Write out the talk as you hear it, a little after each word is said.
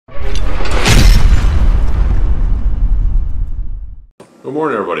Good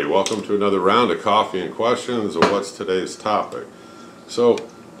morning, everybody. Welcome to another round of coffee and questions. And what's today's topic? So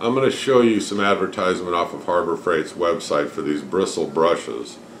I'm going to show you some advertisement off of Harbor Freight's website for these bristle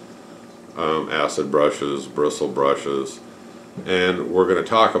brushes, acid brushes, bristle brushes, and we're going to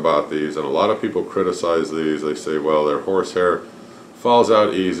talk about these. And a lot of people criticize these. They say, well, their horsehair falls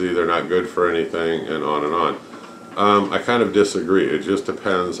out easy, they're not good for anything, and on and on. I kind of disagree. It just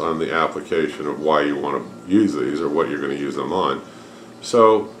depends on the application of why you want to use these or what you're going to use them on.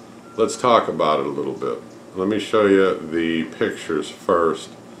 So let's talk about it a little bit. Let me show you the pictures first,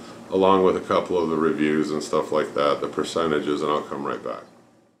 along with a couple of the reviews and stuff like that, the percentages, and I'll come right back.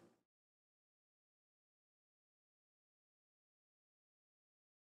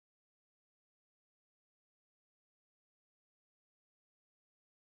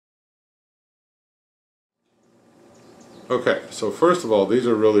 Okay, so first of all, these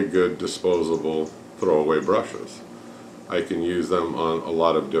are really good disposable throwaway brushes. I can use them on a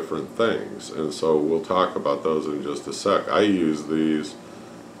lot of different things, and so we'll talk about those in just a sec. I use these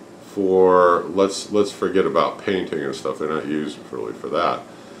for, let's forget about painting and stuff, they're not used really for that.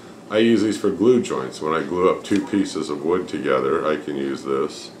 I use these for glue joints. When I glue up two pieces of wood together, I can use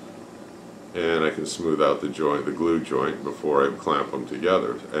this, and I can smooth out the joint, the glue joint, before I clamp them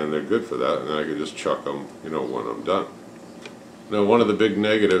together, and they're good for that, and then I can just chuck them, when I'm done. Now, one of the big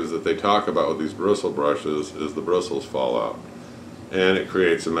negatives that they talk about with these bristle brushes is the bristles fall out, and it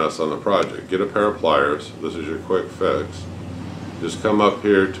creates a mess on the project. Get a pair of pliers. This is your quick fix. Just come up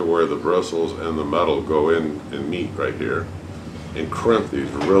here to where the bristles and the metal go in and meet right here, and crimp these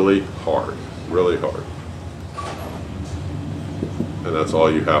really hard, really hard. And that's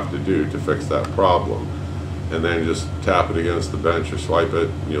all you have to do to fix that problem. And then just tap it against the bench or swipe it,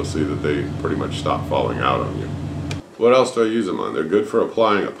 and you'll see that they pretty much stop falling out on you. What else do I use them on? They're good for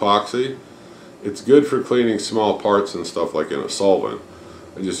applying epoxy. It's good for cleaning small parts and stuff like in a solvent.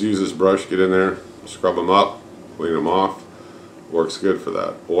 I just use this brush, get in there, scrub them up, clean them off. Works good for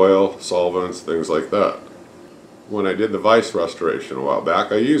that. Oil, solvents, things like that. When I did the vise restoration a while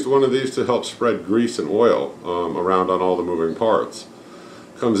back, I used one of these to help spread grease and oil around on all the moving parts.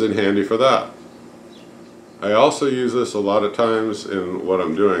 Comes in handy for that. I also use this a lot of times in what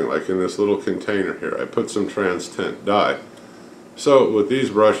I'm doing, like in this little container here. I put some trans tint dye. So with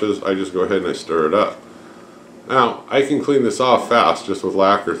these brushes, I just go ahead and I stir it up. Now, I can clean this off fast just with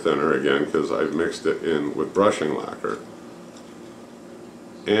lacquer thinner again, because I've mixed it in with brushing lacquer.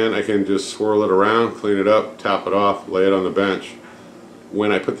 And I can just swirl it around, clean it up, tap it off, lay it on the bench.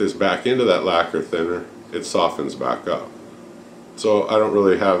 When I put this back into that lacquer thinner, it softens back up. So I don't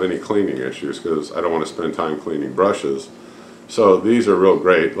really have any cleaning issues because I don't want to spend time cleaning brushes. So these are real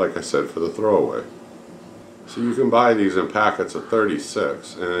great, like I said, for the throwaway. So you can buy these in packets of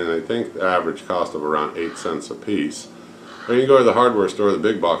 36, and I think the average cost of around 8 cents a piece. Or you can go to the hardware store, the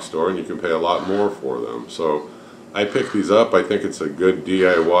big box store, and you can pay a lot more for them. So I picked these up. I think it's a good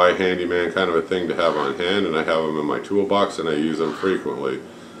DIY handyman kind of a thing to have on hand, and I have them in my toolbox and I use them frequently.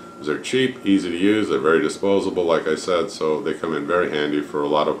 They're cheap, easy to use, they're very disposable, like I said, so they come in very handy for a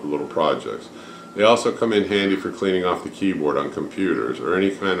lot of little projects. They also come in handy for cleaning off the keyboard on computers or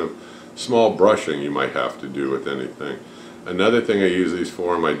any kind of small brushing you might have to do with anything. Another thing I use these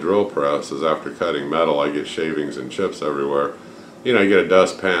for in my drill press is after cutting metal, I get shavings and chips everywhere. I get a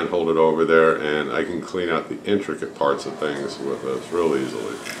dustpan, hold it over there, and I can clean out the intricate parts of things with this real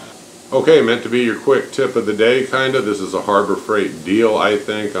easily. Okay, meant to be your quick tip of the day, kinda. This is a Harbor Freight deal, I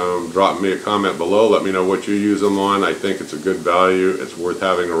think. Drop me a comment below. Let me know what you use them on. I think it's a good value. It's worth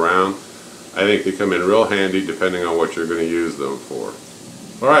having around. I think they come in real handy depending on what you're going to use them for.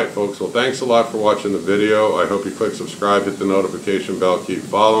 Alright, folks. Well, thanks a lot for watching the video. I hope you click subscribe, hit the notification bell, keep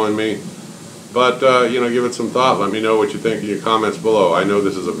following me. But, give it some thought. Let me know what you think in your comments below. I know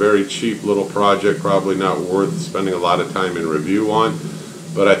this is a very cheap little project, probably not worth spending a lot of time in review on.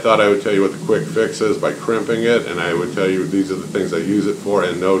 But I thought I would tell you what the quick fix is by crimping it, and I would tell you these are the things I use it for,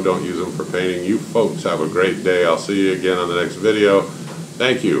 and no, don't use them for painting. You folks have a great day. I'll see you again on the next video.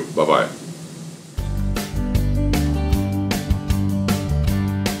 Thank you. Bye-bye.